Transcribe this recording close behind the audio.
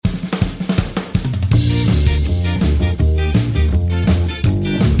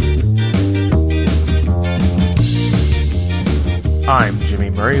I'm Jimmy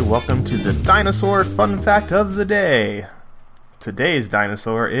Murray. Welcome to the Dinosaur Fun Fact of the Day. Today's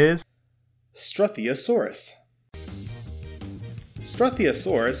dinosaur is Struthiosaurus.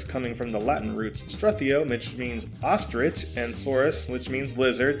 Struthiosaurus, coming from the Latin roots struthio, which means ostrich, and saurus, which means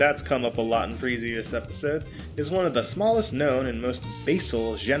lizard, that's come up a lot in previous episodes, is one of the smallest known and most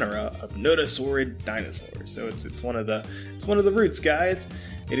basal genera of notosaurid dinosaurs. So it's one of the roots, guys.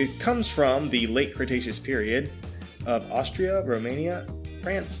 It comes from the late Cretaceous period of Austria, Romania,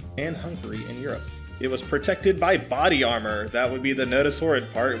 France, and Hungary in Europe. It was protected by body armor. That would be the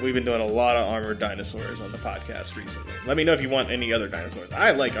notosaurid part. We've been doing a lot of armored dinosaurs on the podcast recently. Let me know if you want any other dinosaurs.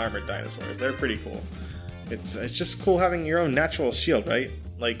 I like armored dinosaurs. They're pretty cool. It's just cool having your own natural shield, right?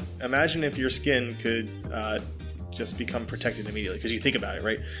 Like, imagine if your skin could just become protected immediately. Because you think about it,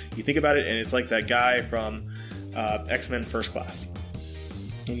 right? You think about it, and it's like that guy from X-Men First Class.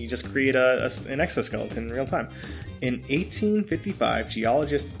 And you just create an exoskeleton in real time. In 1855,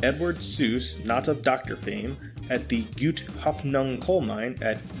 geologist Edward Suess, not of doctor fame, at the Gut-Hoffnung coal mine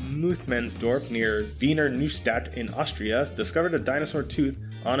at Muthmannsdorf near Wiener Neustadt in Austria, discovered a dinosaur tooth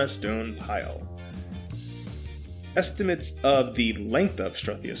on a stone pile. Estimates of the length of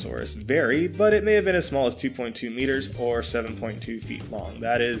Struthiosaurus vary, but it may have been as small as 2.2 meters or 7.2 feet long.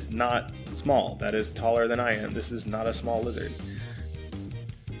 That is not small. That is taller than I am. This is not a small lizard.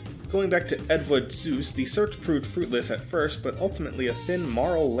 Going back to Edward Suess, the search proved fruitless at first, but ultimately a thin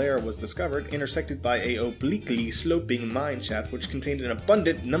marl layer was discovered, intersected by a obliquely sloping mine shaft which contained an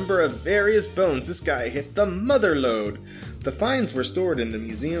abundant number of various bones. This guy hit the mother lode! The finds were stored in the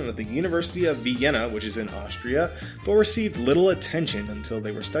museum of the University of Vienna, which is in Austria, but received little attention until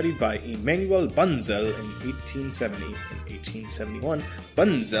they were studied by Emanuel Bunzel in 1870. In 1871,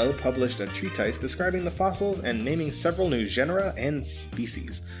 Bunzel published a treatise describing the fossils and naming several new genera and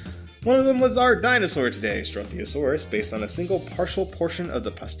species. One of them was our dinosaur today, Struthiosaurus, based on a single partial portion of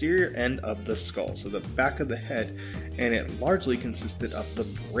the posterior end of the skull, so the back of the head, and it largely consisted of the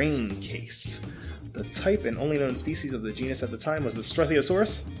brain case. The type and only known species of the genus at the time was the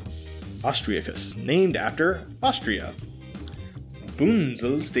Struthiosaurus austriacus, named after Austria.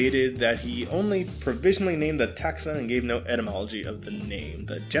 Bunzel stated that he only provisionally named the taxon and gave no etymology of the name.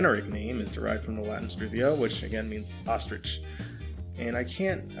 The generic name is derived from the Latin struthio, which again means ostrich. And I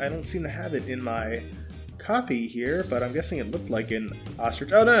don't seem to have it in my copy here, but I'm guessing it looked like an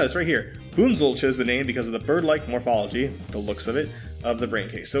ostrich. Oh, no, it's right here. Bunzel chose the name because of the bird-like morphology, the looks of it, of the brain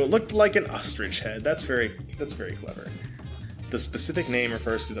case. So it looked like an ostrich head. That's very clever. The specific name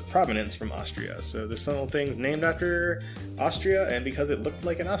refers to the provenance from Austria. So this little thing's named after Austria, and because it looked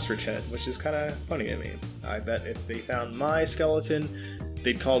like an ostrich head, which is kind of funny to me. I bet if they found my skeleton,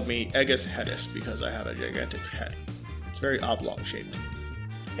 they'd call me Egus Hedis because I have a gigantic head. It's very oblong shaped.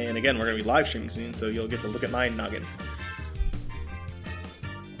 And again, we're going to be live streaming soon, so you'll get to look at my noggin.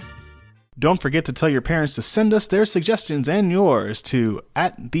 Don't forget to tell your parents to send us their suggestions and yours to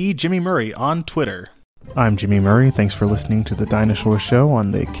 @TheJimmyMurray on Twitter. I'm Jimmy Murray. Thanks for listening to The Dinosaur Show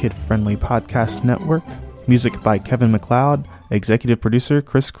on the Kid-Friendly Podcast Network. Music by Kevin MacLeod. Executive producer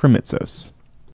Chris Krimitsos.